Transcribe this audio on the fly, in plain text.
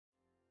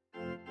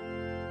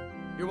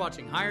You're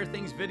watching Higher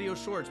Things Video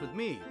Shorts with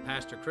me,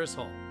 Pastor Chris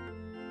Hall.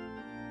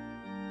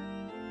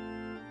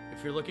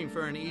 If you're looking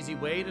for an easy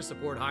way to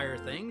support Higher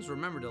Things,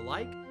 remember to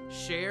like,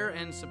 share,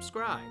 and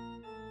subscribe.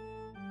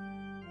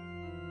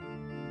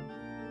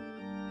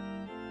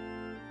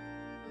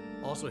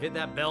 Also, hit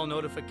that bell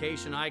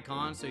notification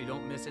icon so you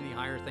don't miss any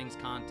Higher Things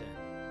content.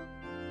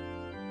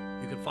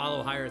 You can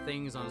follow Higher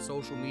Things on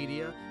social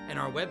media and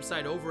our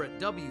website over at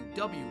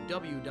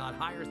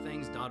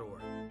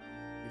www.higherthings.org.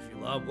 If you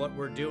love what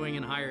we're doing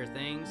in Higher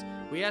Things,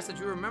 we ask that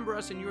you remember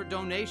us in your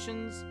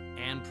donations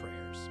and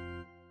prayers.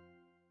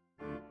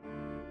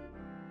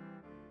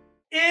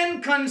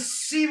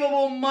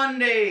 Inconceivable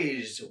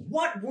Mondays.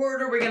 What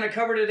word are we going to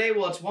cover today?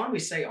 Well, it's one we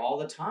say all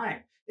the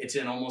time. It's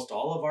in almost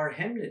all of our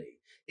hymnody.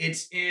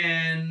 It's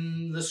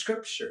in the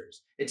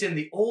scriptures. It's in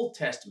the Old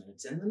Testament.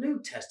 It's in the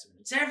New Testament.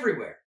 It's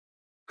everywhere.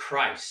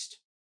 Christ.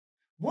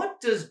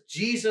 What does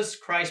Jesus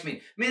Christ mean? I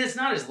mean, it's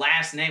not his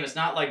last name. It's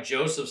not like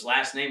Joseph's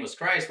last name was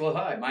Christ. Well,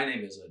 hi, my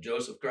name is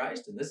Joseph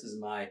Christ, and this is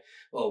my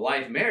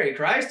wife, Mary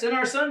Christ, and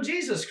our son,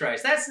 Jesus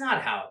Christ. That's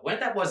not how it went.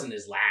 That wasn't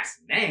his last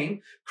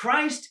name.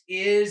 Christ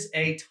is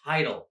a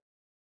title.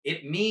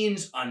 It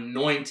means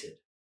anointed.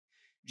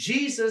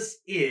 Jesus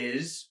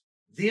is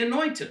the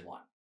anointed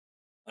one.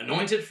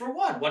 Anointed for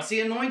what? What's he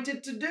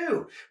anointed to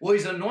do? Well,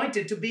 he's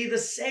anointed to be the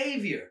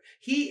Savior.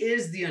 He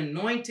is the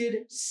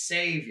anointed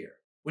Savior.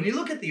 When you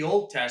look at the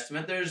Old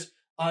Testament, there's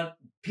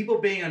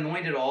people being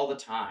anointed all the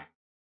time.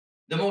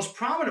 The most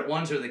prominent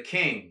ones are the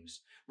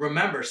kings.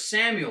 Remember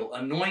Samuel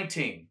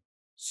anointing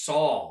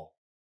Saul.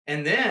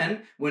 And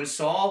then when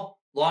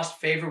Saul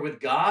lost favor with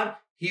God,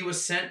 he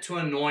was sent to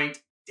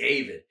anoint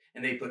David.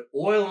 And they put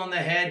oil on the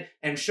head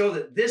and show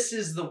that this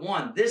is the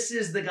one, this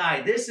is the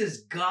guy, this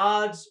is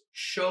God's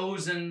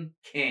chosen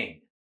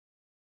king.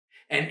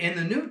 And in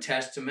the New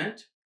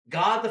Testament,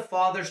 God the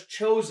Father's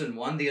chosen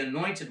one, the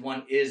anointed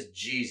one, is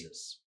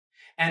Jesus.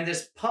 And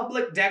this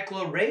public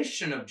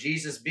declaration of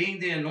Jesus being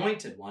the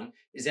anointed one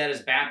is at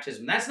his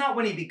baptism. That's not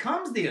when he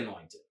becomes the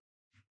anointed.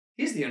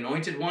 He's the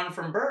anointed one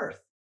from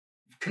birth.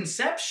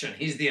 Conception,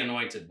 he's the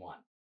anointed one.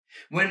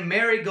 When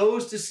Mary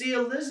goes to see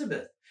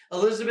Elizabeth,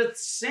 Elizabeth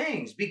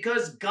sings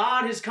because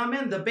God has come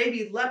in. The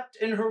baby leapt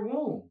in her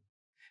womb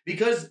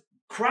because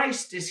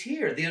Christ is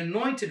here. The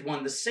anointed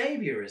one, the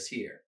Savior, is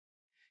here.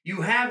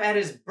 You have at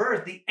his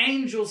birth the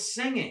angels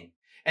singing.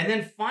 And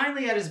then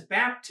finally at his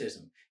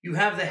baptism, you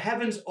have the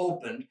heavens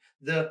opened,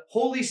 the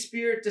Holy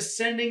Spirit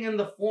descending in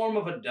the form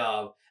of a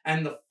dove,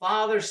 and the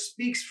Father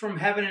speaks from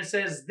heaven and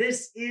says,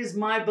 "This is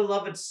my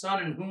beloved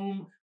Son in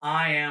whom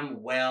I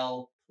am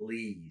well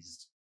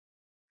pleased."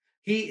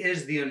 He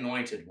is the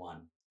anointed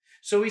one.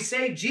 So we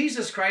say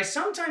Jesus Christ.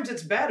 Sometimes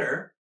it's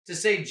better to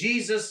say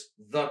Jesus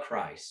the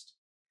Christ.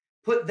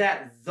 Put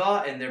that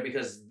 "the" in there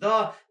because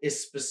 "the"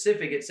 is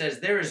specific. It says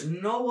there is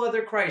no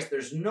other Christ.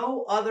 There's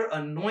no other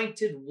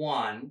anointed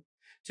one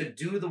to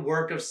do the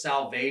work of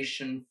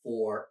salvation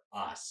for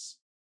us.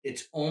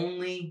 It's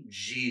only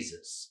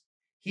Jesus.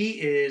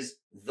 He is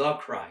the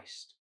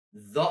Christ,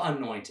 the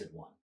anointed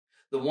one,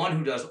 the one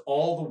who does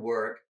all the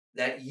work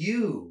that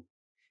you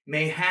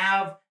may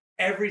have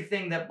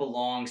everything that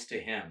belongs to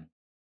him,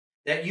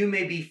 that you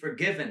may be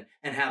forgiven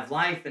and have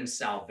life and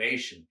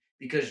salvation,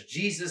 because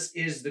Jesus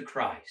is the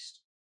Christ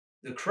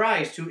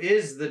who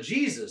is the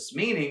Jesus,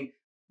 meaning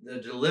the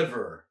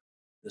deliverer,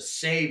 the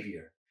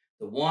Savior,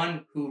 the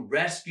one who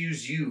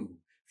rescues you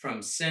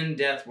from sin,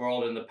 death,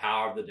 world, and the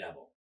power of the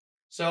devil.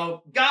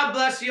 So God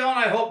bless you all, and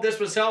I hope this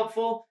was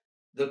helpful.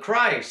 The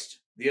Christ,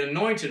 the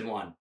anointed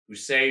one who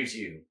saves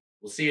you.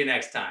 We'll see you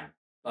next time.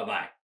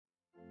 Bye-bye.